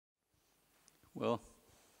Well,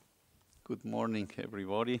 good morning,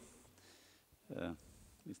 everybody.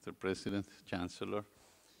 Mr. President, Chancellor.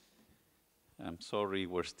 I'm sorry,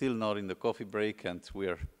 we're still not in the coffee break, and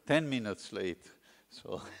we're 10 minutes late.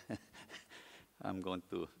 So I'm going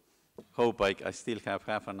to hope I still have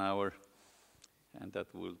half an hour, and that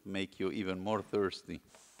will make you even more thirsty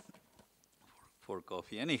for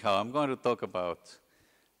coffee. Anyhow, I'm going to talk about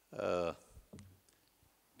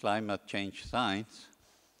climate change science.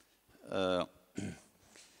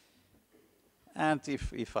 And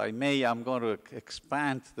if I may, I'm going to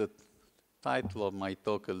expand the title of my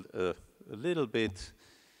talk a little bit,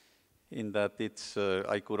 in that it's,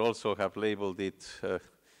 I could also have labeled it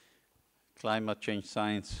climate change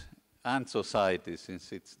science and society, since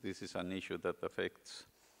this is an issue that affects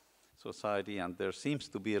society, and there seems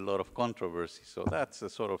to be a lot of controversy. So that's the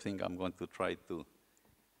sort of thing I'm going to try to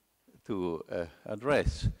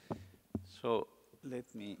address. So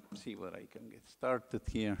let me see where I can get started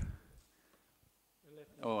here.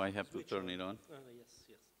 Oh, I have to turn it on? Yes.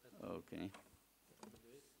 Okay.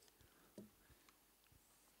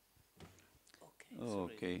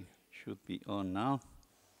 Okay, should be on now.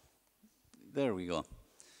 There we go.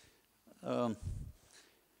 I'm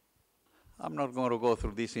not going to go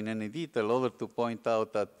through this in any detail, other to point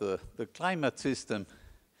out that the climate system,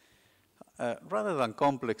 rather than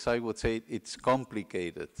complex, I would say it's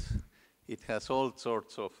complicated. It has all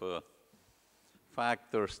sorts of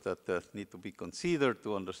factors that need to be considered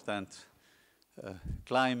to understand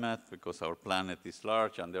climate, because our planet is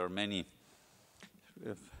large and there are many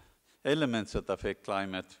elements that affect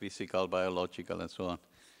climate, physical, biological, and so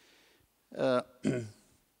on.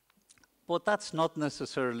 But that's not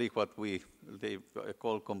necessarily what they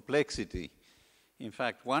call complexity. In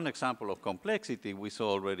fact, one example of complexity we saw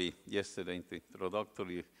already yesterday in the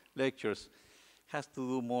introductory lectures has to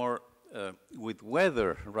do more with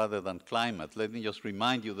weather rather than climate. Let me just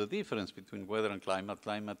remind you the difference between weather and climate.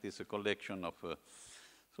 Climate is a collection of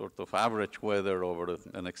sort of average weather over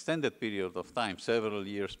an extended period of time, several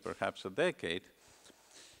years, perhaps a decade.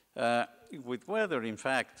 With weather, in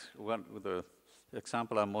fact, the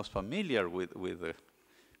example I'm most familiar with the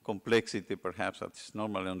complexity, perhaps that's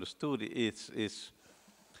normally understood,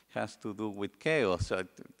 has to do with chaos.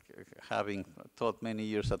 Having taught many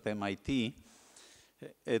years at MIT,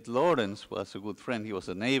 Ed Lawrence was a good friend. He was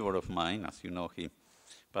a neighbor of mine. As you know, he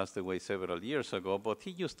passed away several years ago, but he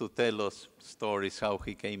used to tell us stories how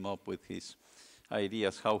he came up with his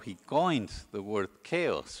ideas, how he coined the word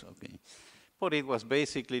chaos. Okay. But it was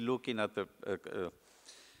basically looking at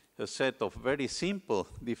a set of very simple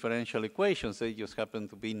differential equations. They just happen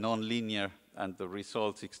to be nonlinear, and the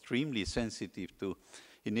results extremely sensitive to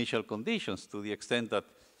initial conditions, to the extent that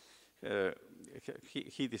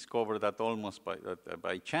he discovered that almost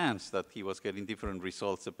by chance, that he was getting different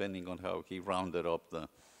results depending on how he rounded up the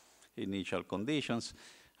initial conditions.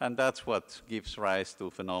 And that's what gives rise to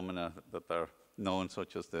phenomena that are known,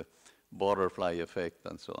 such as the butterfly effect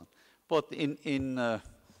and so on. But in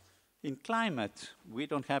climate, we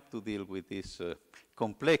don't have to deal with these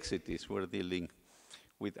complexities. We're dealing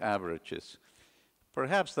with averages.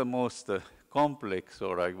 Perhaps the most complex,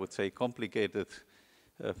 or I would say complicated,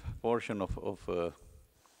 portion of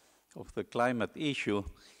the climate issue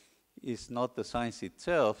is not the science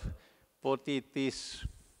itself, but it is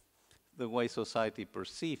the way society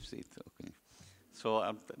perceives it. Okay.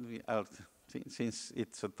 So since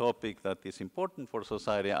it's a topic that is important for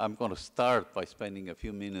society, I'm going to start by spending a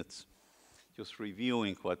few minutes just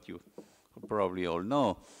reviewing what you probably all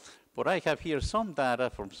know. But I have here some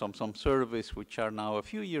data from some surveys which are now a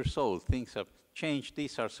few years old. Things have changed.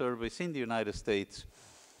 These are surveys in the United States.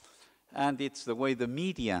 And it's the way the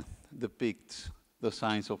media depicts the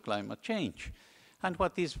science of climate change. And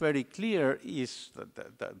what is very clear is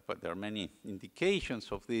but there are many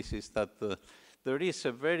indications of this, is that there is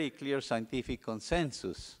a very clear scientific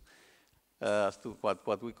consensus as to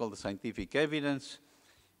what we call the scientific evidence.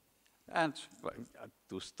 And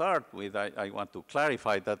to start with, I want to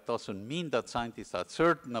clarify that doesn't mean that scientists are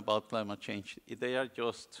certain about climate change. They are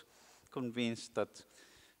just convinced that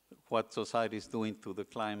what society is doing to the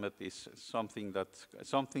climate is something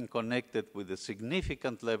connected with a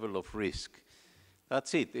significant level of risk.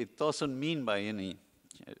 That's it. It doesn't mean by any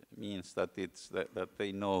means that that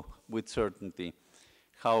they know with certainty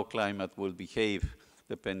how climate will behave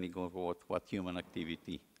depending on what human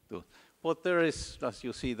activity do. But there is, as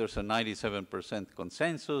you see, there's a 97%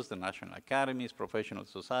 consensus. The national academies, professional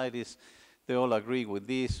societies, they all agree with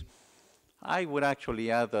this. I would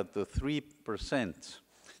actually add that the 3%,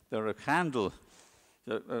 there are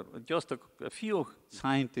just a few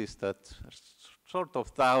scientists that sort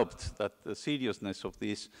of doubt that the seriousness of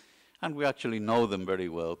this, And we actually know them very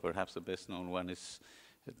well. Perhaps the best known one is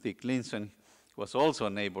Dick Linson. He was also a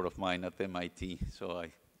neighbor of mine at MIT, so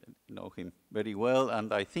I know him very well,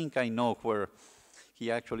 and I think I know where he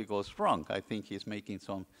actually goes wrong. I think he's making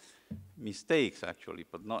some mistakes, actually,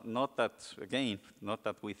 but not that, again, not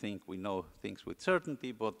that we think we know things with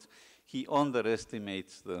certainty, but he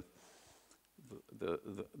underestimates the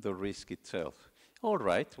risk itself. All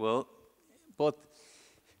right, well, but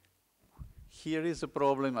here is a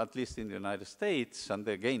problem, at least in the United States, and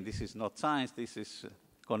again, this is not science, this is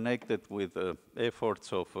connected with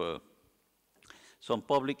efforts of some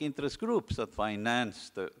public interest groups that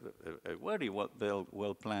financed a very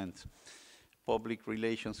well-planned public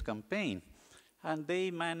relations campaign. And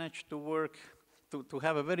they managed to work, to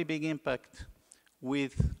have a very big impact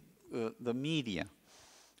with the media.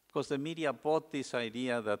 Because the media bought this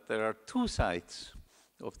idea that there are two sides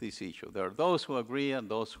of this issue. There are those who agree and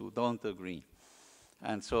those who don't agree.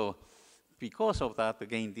 And so, because of that,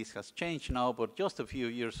 again, this has changed now, but just a few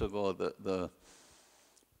years ago,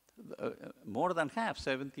 more than half,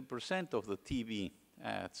 70% of the TV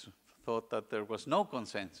ads thought that there was no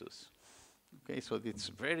consensus. Okay, so it's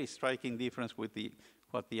a very striking difference with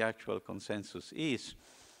what the actual consensus is.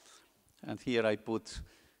 And here I put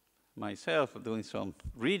myself doing some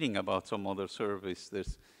reading about some other surveys.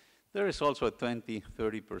 There is also a 20,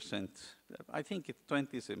 30%, I think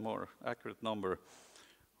 20 is a more accurate number,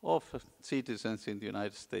 of citizens in the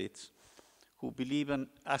United States who believe in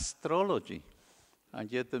astrology.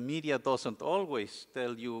 And yet the media doesn't always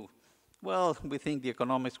tell you, well, we think the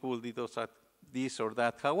economics will do this or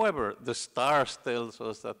that. However, the stars tells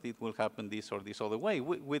us that it will happen this or this other way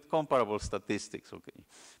with comparable statistics, okay?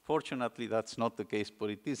 Fortunately, that's not the case, but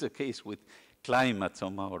it is the case with climate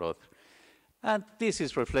somehow or other. And this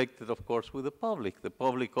is reflected, of course, with the public. The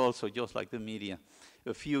public also, just like the media,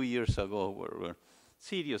 a few years ago were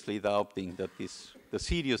seriously doubting that the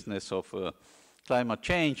seriousness of climate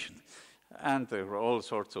change. And there were all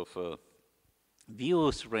sorts of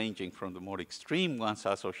views ranging from the more extreme ones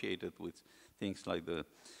associated with things like the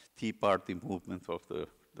Tea Party movement of the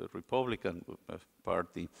Republican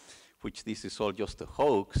Party, which this is all just a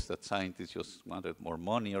hoax, that scientists just wanted more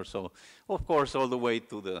money or so. Of course, all the way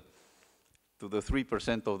to the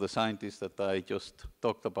 3% of the scientists that I just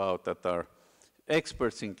talked about that are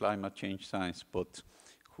experts in climate change science, but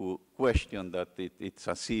who question that it's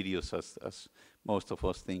as serious as most of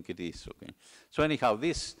us think it is. Okay. So anyhow,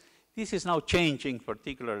 this is now changing,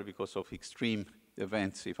 particularly because of extreme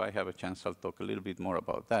events. If I have a chance, I'll talk a little bit more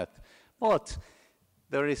about that. But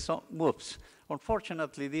there is some, whoops.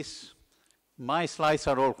 Unfortunately, my slides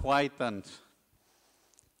are all white, and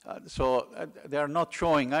so they are not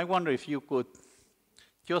showing. I wonder if you could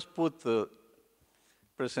just put the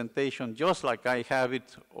presentation just like I have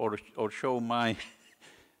it, or show my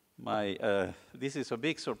this is a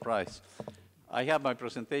big surprise. I have my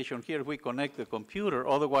presentation here. We connect the computer.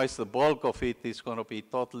 Otherwise, the bulk of it is going to be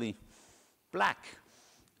totally black.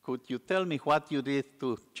 Could you tell me what you did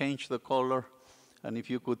to change the color? And if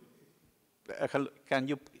you could, can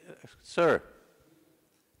you, sir?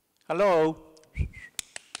 Hello?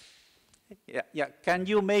 Yeah, can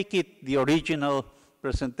you make it the original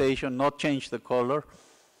presentation, not change the color?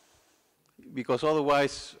 Because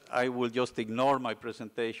otherwise, I will just ignore my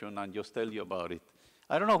presentation and just tell you about it.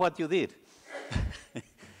 I don't know what you did.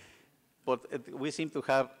 But we seem to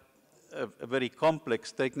have a very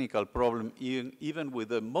complex technical problem, even with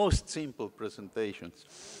the most simple presentations.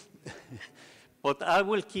 But I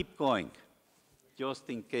will keep going, just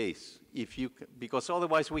in case, because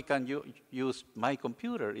otherwise we can use my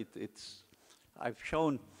computer. I've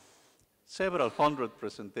shown several hundred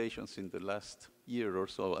presentations in the last year or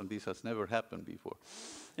so, and this has never happened before.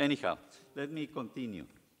 Anyhow, let me continue.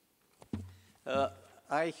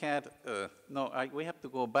 We have to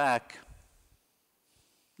go back.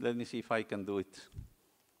 Let me see if I can do it.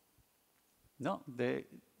 No,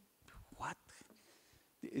 what?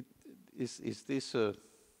 Is this a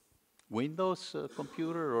Windows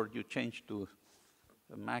computer, or you changed to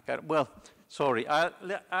a Mac? Well, sorry,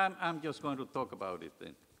 I'm just going to talk about it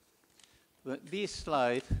then. This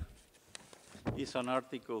slide is an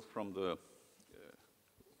article from the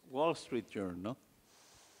Wall Street Journal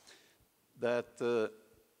that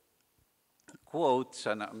quotes,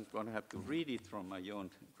 and I'm going to have to read it from my own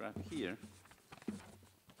graph here.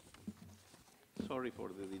 Sorry for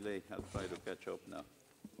the delay. I'll try to catch up now.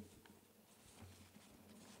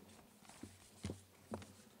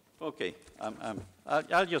 Okay,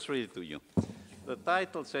 I'll just read it to you. The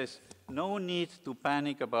title says, "No need to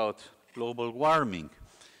panic about global warming."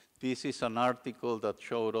 This is an article that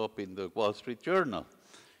showed up in the Wall Street Journal.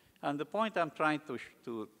 And the point I'm trying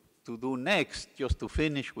to do next, just to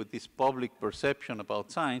finish with this public perception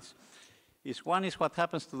about science, is one is what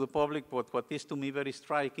happens to the public, but what is to me very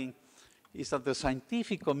striking is that the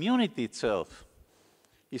scientific community itself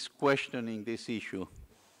is questioning this issue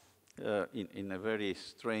in a very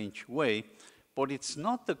strange way, but it's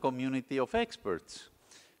not the community of experts.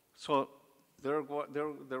 So there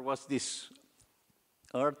was this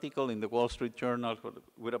article in the Wall Street Journal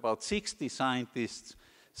with about 60 scientists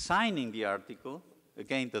signing the article,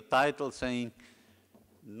 again the title saying,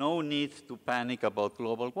 "No need to panic about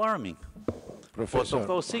global warming." Professor. But of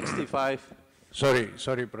those 65...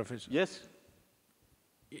 Sorry, Professor. Yes?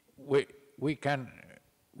 We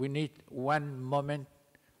need 1 moment,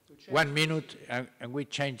 1 minute, and we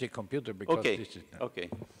change the computer because this is not... Okay.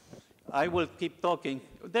 I will keep talking.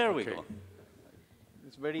 There we go.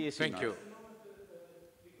 It's very easy Thank now. you.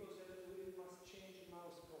 Because we must change the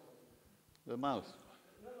mouse problem. The mouse.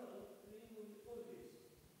 No, all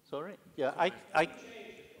this. Sorry? Yeah,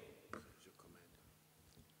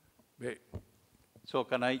 So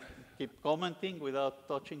can I keep commenting without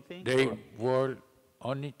touching things? They will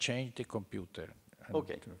only change the computer.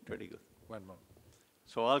 Okay, very good. 1 moment.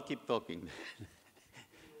 So I'll keep talking.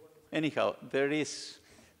 Anyhow, this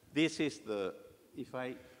is the, if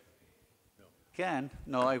I can,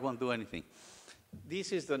 no, I won't do anything.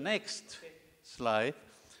 This is the next slide,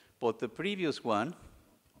 but the previous one,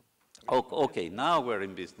 okay, now we're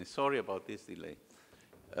in business. Sorry about this delay.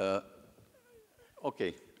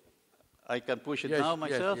 Okay, I can push it now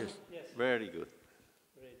myself? Yes. Very good.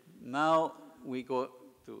 Great. Now we go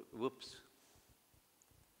to, whoops.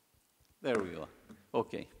 There we go.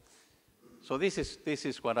 Okay. So this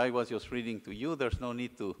is what I was just reading to you. There's no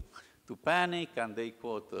need to panic, and they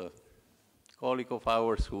quote a colleague of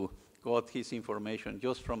ours who got his information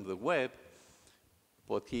just from the web,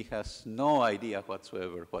 but he has no idea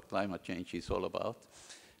whatsoever what climate change is all about.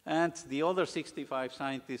 And the other 65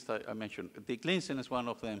 scientists I mentioned, Dick Linson is one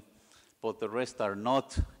of them, but the rest are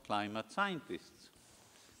not climate scientists.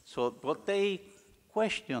 So, but they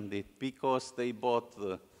questioned it because they bought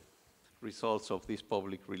the results of this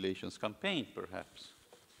public relations campaign, perhaps.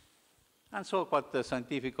 And so what the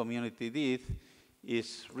scientific community did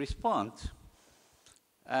is respond.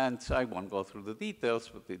 And I won't go through the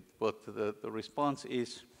details, but the response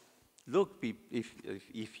is, look,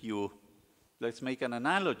 if you, let's make an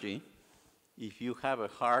analogy. If you have a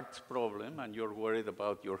heart problem and you're worried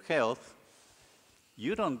about your health,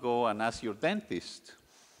 you don't go and ask your dentist.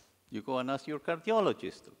 You go and ask your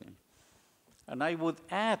cardiologist. Okay? And I would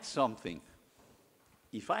add something.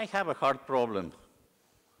 If I have a heart problem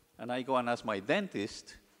and I go and ask my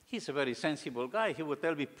dentist, he's a very sensible guy. He would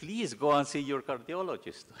tell me, please go and see your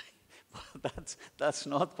cardiologist. But that's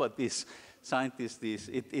not what this scientist is.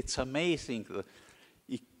 It's amazing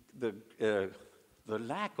the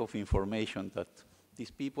lack of information that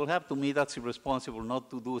these people have. To me, that's irresponsible not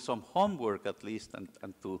to do some homework at least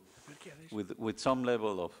and to, with some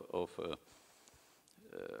level of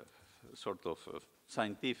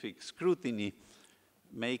scientific scrutiny,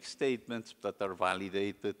 make statements that are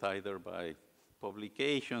validated either by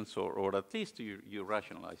publications or at least you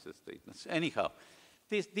rationalize the statements. Anyhow,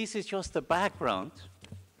 this is just the background.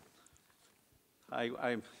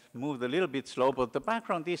 I moved a little bit slow, but the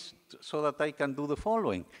background is so that I can do the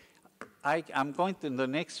following. I'm going to, in the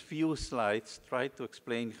next few slides, try to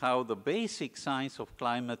explain how the basic science of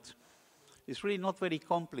climate is really not very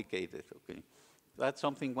complicated, okay? That's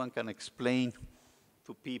something one can explain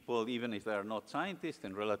to people, even if they are not scientists,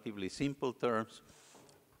 in relatively simple terms.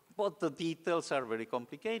 But the details are very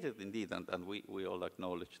complicated indeed, and we all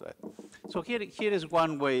acknowledge that. So here is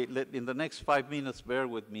one way. In the next 5 minutes, bear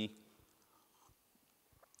with me.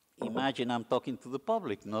 Imagine I'm talking to the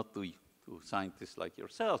public, not to scientists like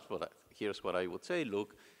yourselves, but here's what I would say.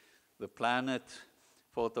 Look, the planet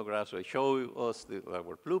photographs, they show us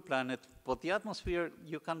our blue planet, but the atmosphere,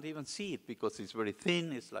 you can't even see it because it's very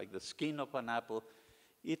thin. It's like the skin of an apple.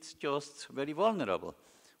 It's just very vulnerable.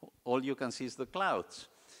 All you can see is the clouds.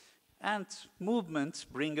 And movements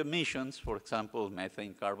bring emissions, for example,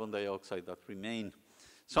 methane, carbon dioxide, that remain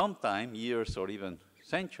sometime, years or even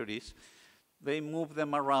centuries. They move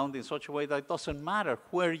them around in such a way that it doesn't matter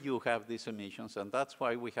where you have these emissions, and that's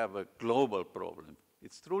why we have a global problem.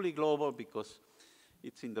 It's truly global because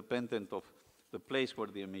it's independent of the place where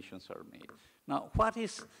the emissions are made. Now, how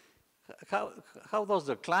does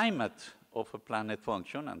the climate of a planet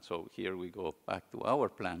function? And so here we go back to our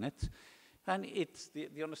planet. And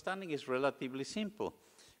the understanding is relatively simple.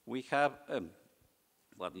 We have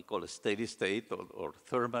what we call a steady state or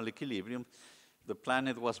thermal equilibrium. The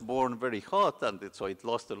planet was born very hot, and so it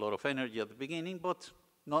lost a lot of energy at the beginning, but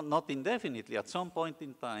not indefinitely. At some point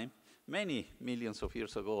in time, many millions of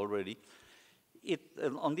years ago already,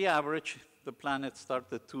 on the average, the planet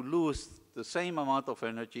started to lose the same amount of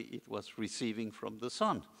energy it was receiving from the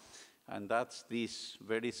sun. And that's this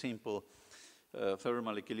very simple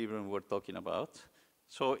thermal equilibrium we're talking about.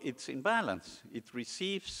 So it's in balance. It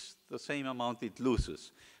receives the same amount it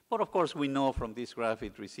loses. But of course, we know from this graph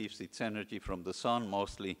it receives its energy from the sun,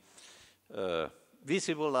 mostly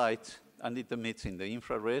visible light, and it emits in the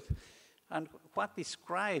infrared. And what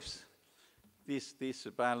describes this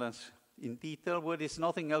balance in detail? Well, it's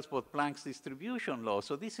nothing else but Planck's distribution law.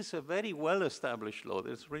 So this is a very well-established law.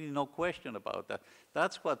 There's really no question about that.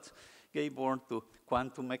 That's what gave birth to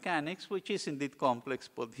quantum mechanics, which is indeed complex,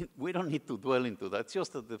 but we don't need to dwell into that. It's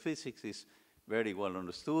just that the physics is very well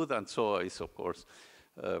understood, and so is, of course,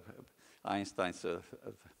 Einstein's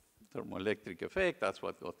thermoelectric effect. That's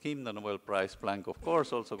what got him the Nobel Prize. Planck, of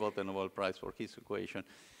course, also got the Nobel Prize for his equation,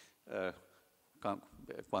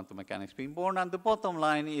 quantum mechanics being born. And the bottom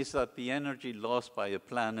line is that the energy lost by a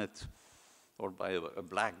planet or by a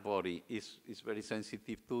black body is very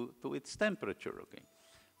sensitive to its temperature, okay?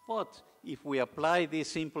 But if we apply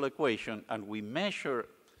this simple equation and we measure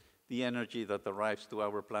the energy that arrives to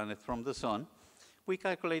our planet from the sun, we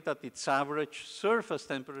calculate that its average surface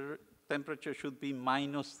temperature should be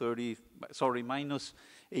minus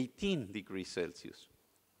 18 degrees Celsius.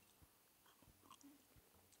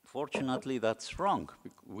 Fortunately, that's wrong.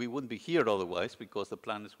 We wouldn't be here otherwise because the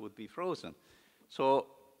planets would be frozen. So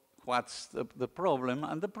what's the problem?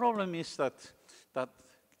 And the problem is that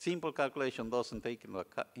simple calculation doesn't take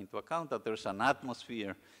into account that there's an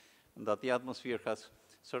atmosphere, and that the atmosphere has a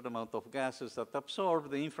certain amount of gases that absorb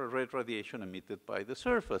the infrared radiation emitted by the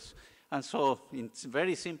surface. And so, in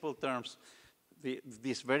very simple terms,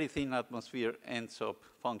 this very thin atmosphere ends up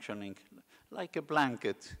functioning like a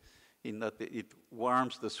blanket in that it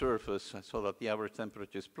warms the surface so that the average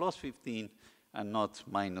temperature is plus 15 and not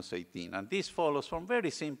minus 18. And this follows from very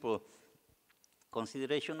simple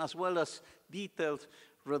consideration as well as detailed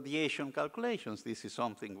radiation calculations. This is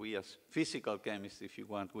something we as physical chemists, if you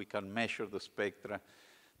want, we can measure the spectra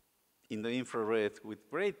in the infrared with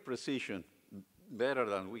great precision, better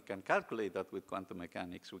than we can calculate that with quantum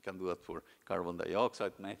mechanics. We can do that for carbon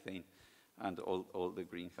dioxide, methane, and all the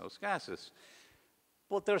greenhouse gases.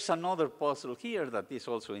 But there's another puzzle here that is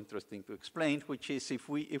also interesting to explain, which is if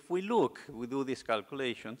we look, we do these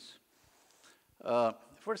calculations,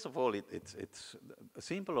 first of all, it's a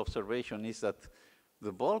simple observation is that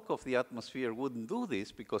the bulk of the atmosphere wouldn't do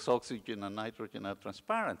this because oxygen and nitrogen are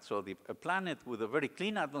transparent. So a planet with a very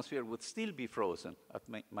clean atmosphere would still be frozen at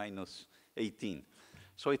minus 18.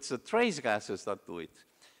 So it's the trace gases that do it.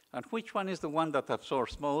 And which one is the one that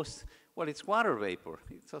absorbs most? Well, it's water vapor.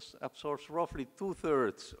 It absorbs roughly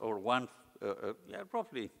two-thirds or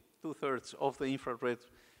roughly two-thirds of the infrared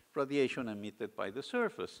radiation emitted by the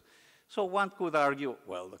surface. So one could argue,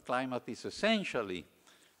 well, the climate is essentially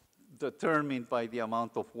determined by the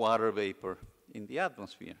amount of water vapor in the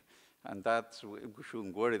atmosphere. And we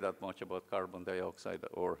shouldn't worry that much about carbon dioxide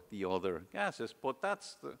or the other gases, but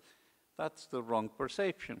that's the wrong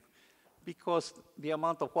perception, because the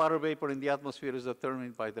amount of water vapor in the atmosphere is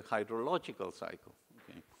determined by the hydrological cycle.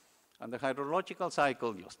 Okay? And the hydrological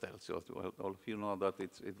cycle just tells you, well, all of you know that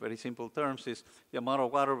it's in very simple terms, is the amount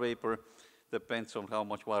of water vapor depends on how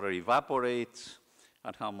much water evaporates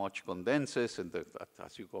and how much condenses, and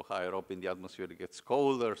as you go higher up in the atmosphere, it gets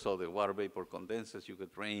colder, so the water vapor condenses, you get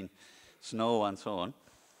rain, snow, and so on.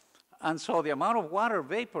 And so the amount of water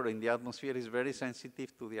vapor in the atmosphere is very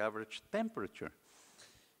sensitive to the average temperature.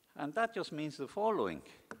 And that just means the following,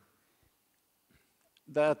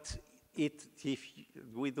 that if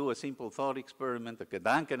we do a simple thought experiment, a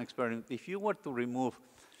Gedanken experiment, if you were to remove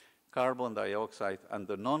carbon dioxide and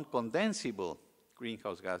the non-condensable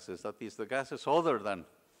greenhouse gases, that is the gases other than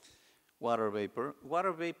water vapor,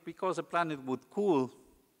 because the planet would cool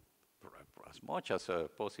as much as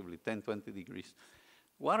possibly 10, 20 degrees,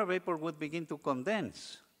 water vapor would begin to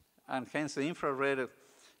condense, and hence the infrared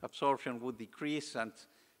absorption would decrease, and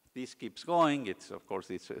this keeps going. Of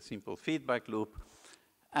course, it's a simple feedback loop.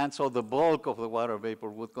 And so the bulk of the water vapor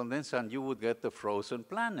would condense, and you would get the frozen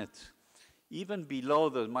planet, even below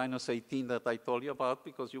the minus 18 that I told you about,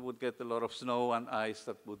 because you would get a lot of snow and ice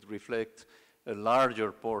that would reflect a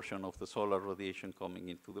larger portion of the solar radiation coming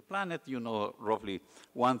into the planet. You know, roughly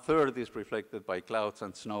 1/3 is reflected by clouds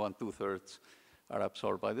and snow, and 2/3 are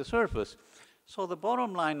absorbed by the surface. So the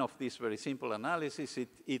bottom line of this very simple analysis,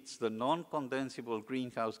 it's the non-condensable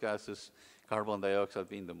greenhouse gases, carbon dioxide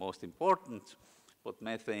being the most important, but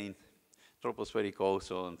methane, tropospheric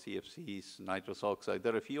ozone, CFCs, nitrous oxide,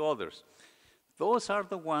 there are a few others. those are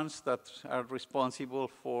the ones that are responsible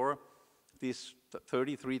for this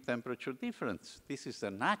 33 temperature difference. This is the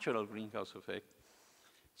natural greenhouse effect.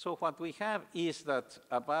 So what we have is that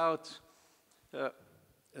about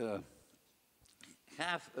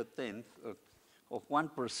half a tenth of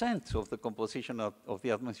 1% of the composition of the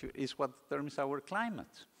atmosphere is what determines our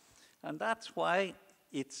climate. And that's why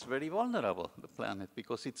it's very vulnerable, the planet,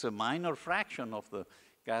 because it's a minor fraction of the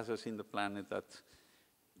gases in the planet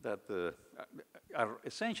that are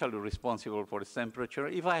essentially responsible for its temperature.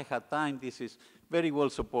 If I had time, this is very well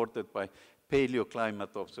supported by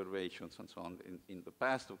paleoclimate observations and so on. In the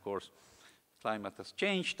past, of course, climate has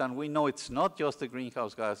changed, and we know it's not just the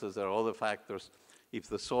greenhouse gases, there are other factors. If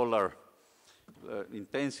the solar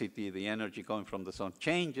intensity, the energy coming from the sun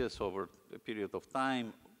changes over a period of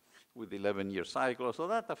time with 11-year cycles, so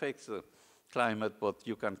that affects the climate, but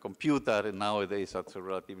you can compute that, and nowadays that's a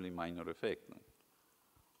relatively minor effect.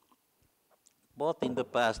 But in the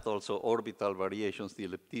past also, orbital variations, the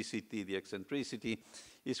ellipticity, the eccentricity,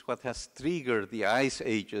 is what has triggered the ice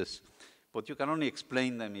ages, but you can only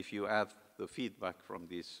explain them if you add the feedback from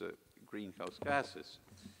these greenhouse gases.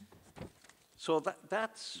 So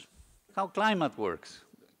that's how climate works.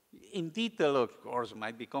 In detail, of course, it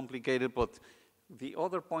might be complicated, but the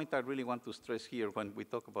other point I really want to stress here when we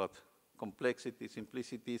talk about complexity,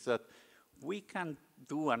 simplicity, is that we can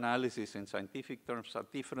do analysis in scientific terms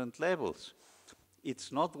at different levels.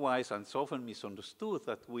 It's not wise, and it's often misunderstood,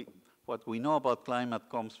 that what we know about climate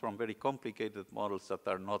comes from very complicated models that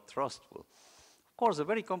are not trustful. Of course, the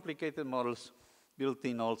very complicated models built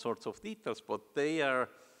in all sorts of details, but they are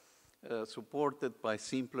supported by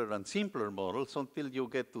simpler and simpler models until you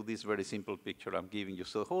get to this very simple picture I'm giving you.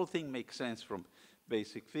 So the whole thing makes sense from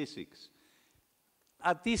basic physics.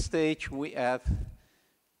 At this stage, we add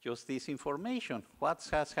just this information. What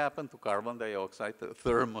has happened to carbon dioxide, the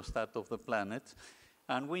thermostat of the planet?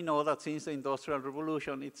 And we know that since the Industrial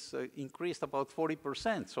Revolution, it's increased about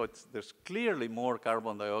 40%. So there's clearly more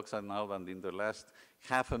carbon dioxide now than in the last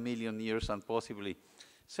 500,000 years and possibly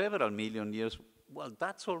several million years. Well,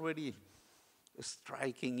 that's already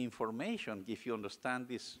striking information. If you understand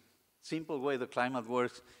this simple way the climate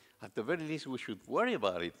works, at the very least, we should worry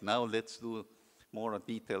about it. Now let's do more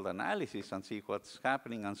detailed analysis and see what's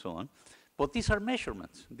happening and so on. But these are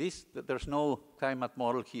measurements. There's no climate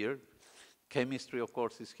model here. Chemistry, of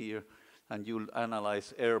course, is here. And you'll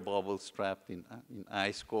analyze air bubbles trapped in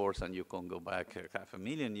ice cores, and you can go back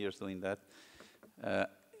 500,000 years doing that.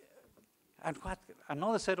 And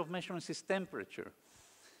another set of measurements is temperature.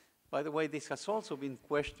 By the way, this has also been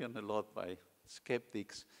questioned a lot by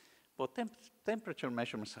skeptics. But temperature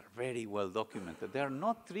measurements are very well documented. They are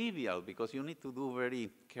not trivial because you need to do very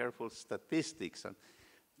careful statistics. And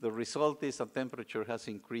the result is that temperature has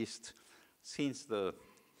increased since the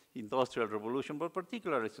Industrial Revolution, but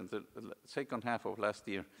particularly since the second half of last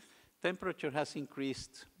year. Temperature has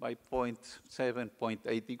increased by 0.7,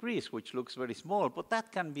 0.8 degrees, which looks very small, but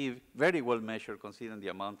that can be very well measured considering the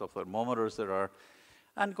amount of thermometers there are.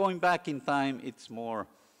 And going back in time, it's more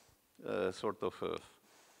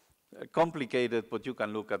complicated, but you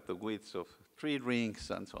can look at the widths of tree rings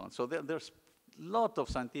and so on. So there's a lot of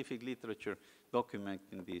scientific literature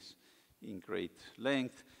documenting this in great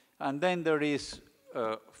length. And then there is,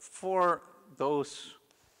 for those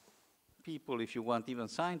people, if you want, even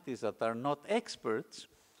scientists that are not experts,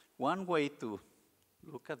 one way to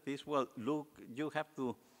look at this, well, you have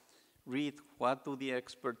to read what do the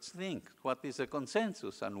experts think, what is the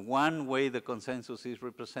consensus, and one way the consensus is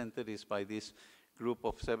represented is by this group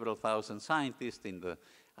of several thousand scientists in the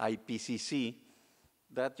IPCC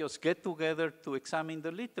that just get together to examine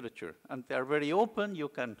the literature, and they're very open. You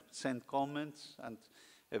can send comments, and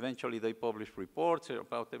eventually they publish reports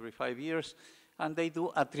about every 5 years, and they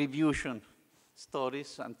do attribution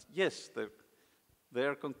studies, and yes,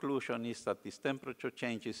 their conclusion is that this temperature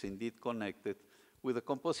change is indeed connected with a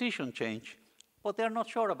composition change, but they're not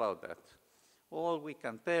sure about that. All we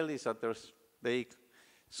can tell is that they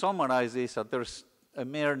summarize this, that there's a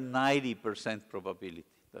mere 90% probability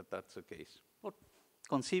that that's the case. But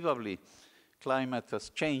conceivably, climate has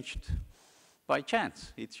changed by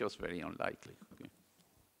chance. It's just very unlikely. Okay.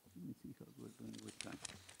 Let me see how we're doing with time.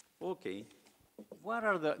 Okay. What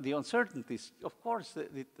are the uncertainties? Of course,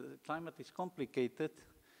 the climate is complicated.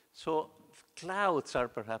 So clouds are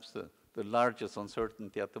perhaps the largest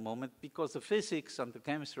uncertainty at the moment because the physics and the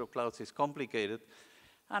chemistry of clouds is complicated.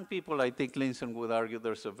 And people, I think Linson would argue,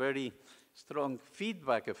 there's a very strong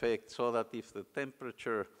feedback effect so that if the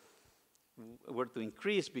temperature were to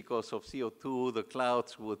increase because of CO2, the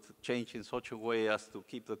clouds would change in such a way as to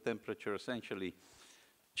keep the temperature essentially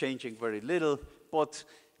changing very little. But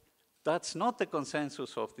That's not the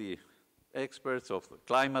consensus of the experts, of the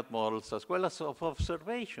climate models, as well as of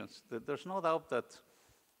observations. There's no doubt that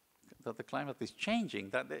the climate is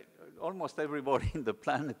changing, almost everybody in the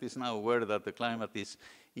planet is now aware that the climate is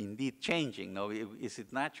indeed changing. Now, is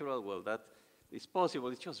it natural? Well, that is possible.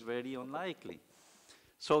 It's just very unlikely.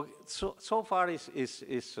 So far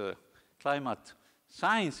is climate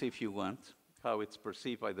science, if you want, how it's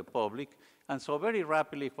perceived by the public. And so very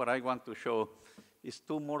rapidly, what I want to show is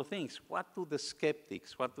two more things. What do the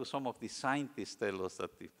skeptics, what do some of the scientists tell us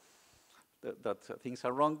that things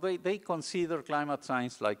are wrong? They consider climate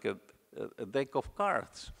science like a deck of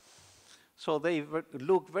cards. So they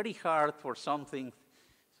look very hard for something,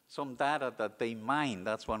 some data that they mine,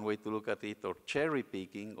 that's one way to look at it, or cherry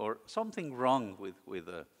picking, or something wrong with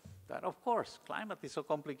that. Of course, climate is so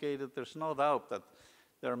complicated, there's no doubt that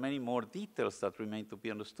there are many more details that remain to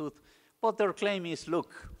be understood. But their claim is,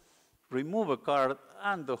 look, remove a card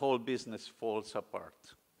and the whole business falls apart.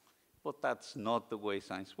 But that's not the way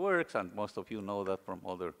science works, and most of you know that from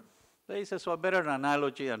other places. So a better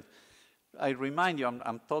analogy, and I remind you,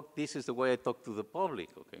 this is the way I talk to the public,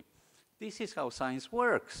 okay? This is how science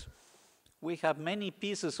works. We have many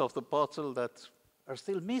pieces of the puzzle that are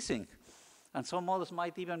still missing, and some others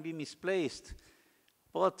might even be misplaced.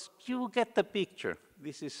 But you get the picture.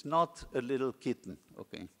 This is not a little kitten,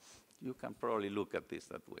 okay? You can probably look at this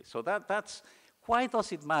that way. So that's, why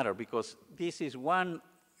does it matter? Because this is one,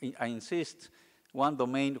 I insist, one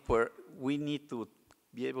domain where we need to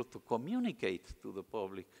be able to communicate to the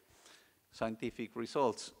public scientific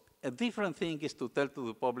results. A different thing is to tell to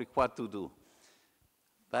the public what to do.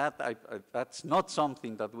 That's not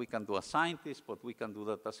something that we can do as scientists, but we can do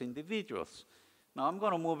that as individuals. Now, I'm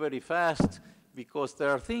going to move very fast because there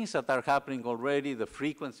are things that are happening already. The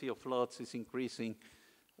frequency of floods is increasing.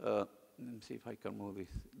 Let me see if I can move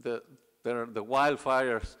this. There are the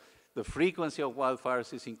wildfires. The frequency of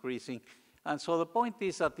wildfires is increasing. And so the point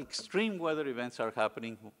is that extreme weather events are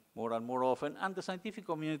happening more and more often, and the scientific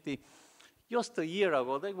community, just a year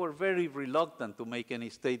ago, they were very reluctant to make any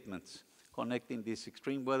statements connecting these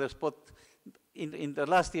extreme weathers, but in the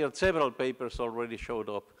last year, several papers already showed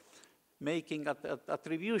up making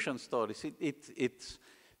attribution studies.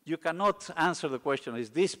 You cannot answer the question, is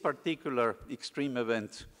this particular extreme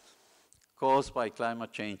event caused by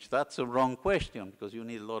climate change? That's a wrong question, because you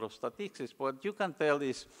need a lot of statistics. What you can tell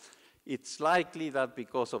is it's likely that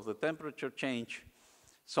because of the temperature change,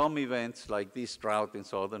 some events like this drought in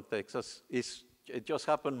southern Texas, it just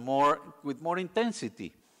happened with more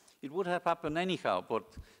intensity. It would have happened anyhow, but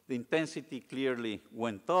the intensity clearly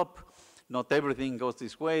went up. Not everything goes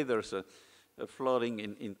this way. There's a flooding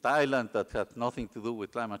in Thailand that had nothing to do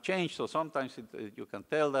with climate change, so sometimes you can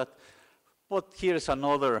tell that. But here's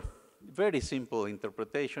another very simple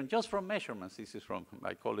interpretation, just from measurements. This is from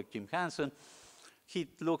my colleague Jim Hansen. He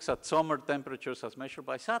looks at summer temperatures as measured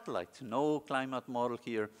by satellite. No climate model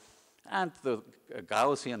here. And the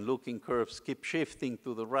Gaussian looking curves keep shifting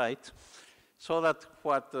to the right. So that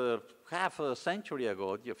what half a century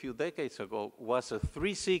ago, a few decades ago, was a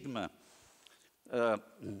 3 sigma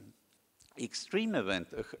extreme event,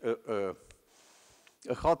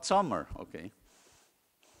 a hot summer, okay?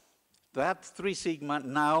 That 3 sigma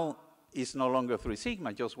now is no longer 3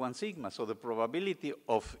 sigma, just 1 sigma. So the probability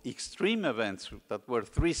of extreme events that were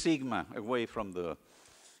 3 sigma away from the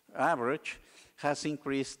average has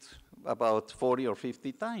increased about 40 or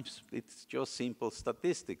 50 times. It's just simple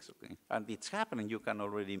statistics, okay? And it's happening. You can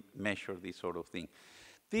already measure this sort of thing.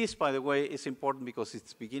 This, by the way, is important because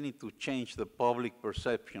it's beginning to change the public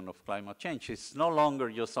perception of climate change. It's no longer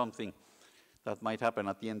just something that might happen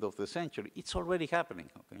at the end of the century. It's already happening,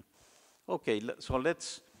 okay? Okay, so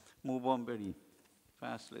let's move on very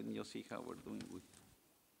fast. Let me just see how we're doing with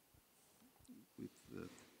the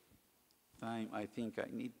time. I think I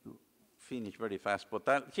need to finish very fast,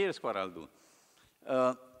 but here's what I'll do.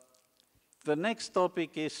 The next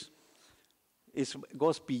topic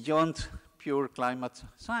goes beyond pure climate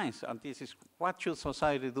science, and this is what should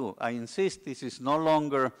society do. I insist this is no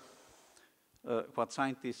longer what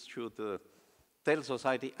scientists should tell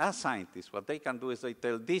society as scientists. What they can do is they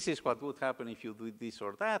tell this is what would happen if you do this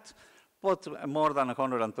or that, but more than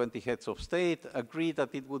 120 heads of state agree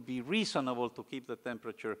that it would be reasonable to keep the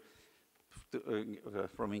temperature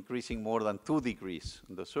from increasing more than 2 degrees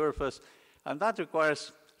on the surface, and that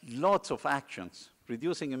requires lots of actions,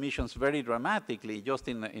 reducing emissions very dramatically, just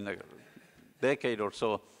in a decade or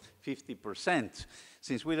so, 50%.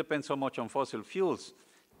 Since we depend so much on fossil fuels,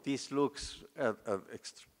 this looks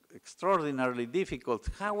extraordinarily difficult.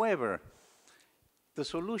 However, the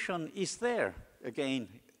solution is there. Again,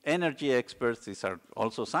 energy experts, these are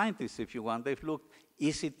also scientists if you want, they've looked,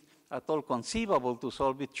 at all conceivable to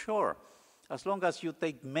solve it? Sure, as long as you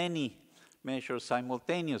take many measures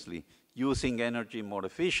simultaneously, using energy more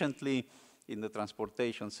efficiently in the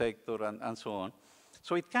transportation sector and so on.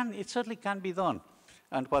 So it certainly can be done.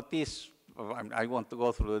 And I won't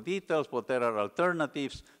go through the details, but there are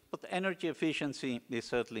alternatives. But energy efficiency is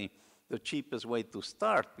certainly the cheapest way to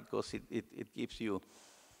start because it gives you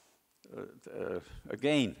a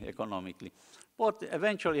gain economically. But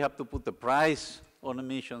eventually you have to put the price on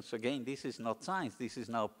emissions. Again, this is not science, this is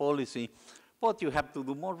now policy. But you have to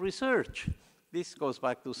do more research. This goes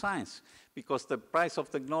back to science because the price of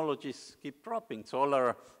technologies keep dropping.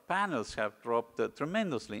 Solar panels have dropped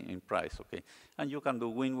tremendously in price, okay? And you can do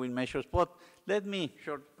win-win measures. But let me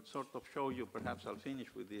sort of show you, perhaps I'll finish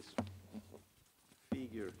with this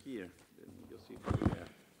figure here. Let me just see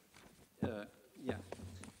yeah,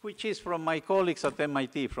 which is from my colleagues at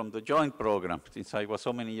MIT, from the joint program. Since I was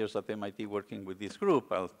so many years at MIT working with this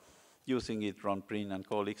group, I'll using it, Ron Prin and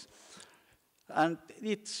colleagues. And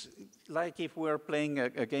it's like if we're playing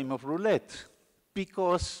a game of roulette,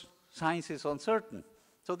 because science is uncertain.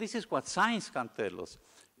 So this is what science can tell us.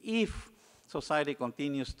 If society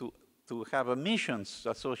continues to have emissions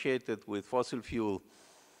associated with fossil fuel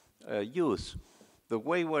use, the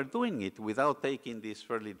way we're doing it without taking these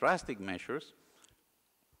fairly drastic measures,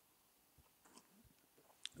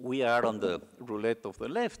 we are on the roulette of the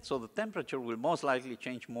left, so the temperature will most likely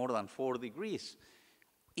change more than 4 degrees.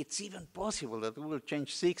 It's even possible that we will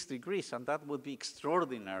change 6 degrees, and that would be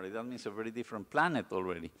extraordinary. That means a very different planet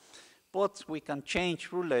already. But we can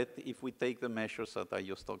change roulette if we take the measures that I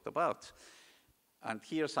just talked about. And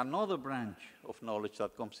here's another branch of knowledge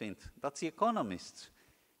that comes in. That's the economists.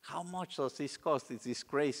 How much does this cost? Is this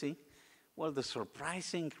crazy? Well, the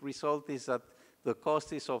surprising result is that the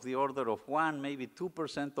cost is of the order of 1%, maybe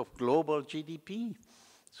 2% of global GDP.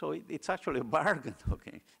 So it's actually a bargain,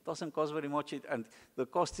 okay? It doesn't cost very much, and the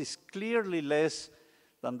cost is clearly less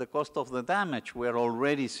than the cost of the damage we're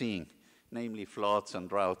already seeing, namely floods and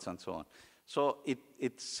droughts and so on. So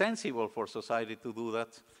it's sensible for society to do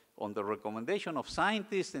that on the recommendation of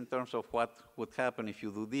scientists in terms of what would happen if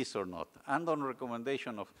you do this or not, and on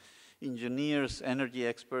recommendation of engineers, energy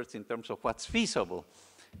experts in terms of what's feasible,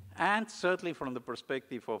 and certainly from the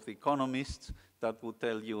perspective of the economists that would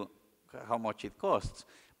tell you how much it costs.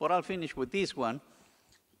 But I'll finish with this one.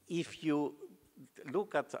 If you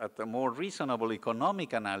look at a more reasonable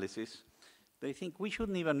economic analysis, they think we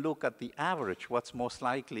shouldn't even look at the average, what's most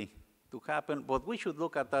likely to happen, but we should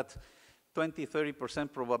look at that 20,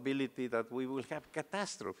 30% probability that we will have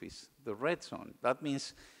catastrophes, the red zone. That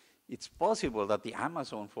means it's possible that the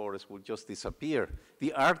Amazon forest will just disappear.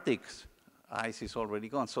 The Arctic ice is already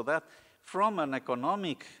gone. So that from an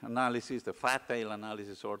economic analysis, the fat tail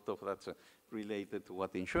analysis sort of, that's related to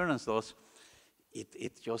what insurance does,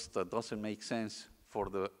 it just doesn't make sense for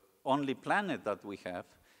the only planet that we have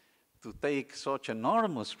to take such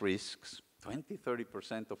enormous risks, 20,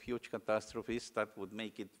 30% of huge catastrophes, that would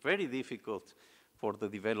make it very difficult for the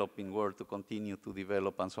developing world to continue to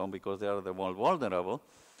develop and so on because they are the more vulnerable.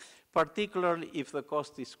 Particularly if the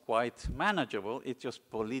cost is quite manageable, it's just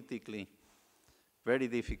politically very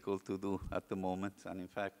difficult to do at the moment. And in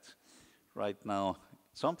fact, right now,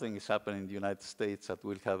 something is happening in the United States that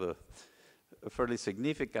will have a fairly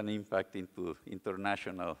significant impact into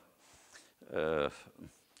international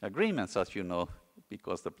agreements, as you know,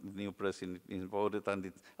 because the new president is voted.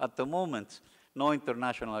 And at the moment, no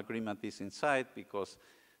international agreement is in sight because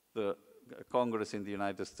the Congress in the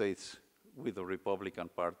United States with the Republican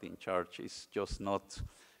Party in charge is just not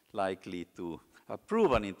likely to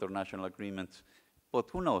approve an international agreement. But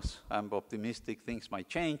who knows? I'm optimistic things might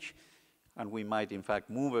change, and we might, in fact,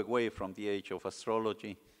 move away from the age of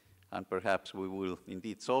astrology, and perhaps we will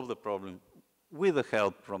indeed solve the problem with the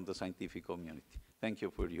help from the scientific community. Thank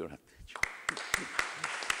you for your attention.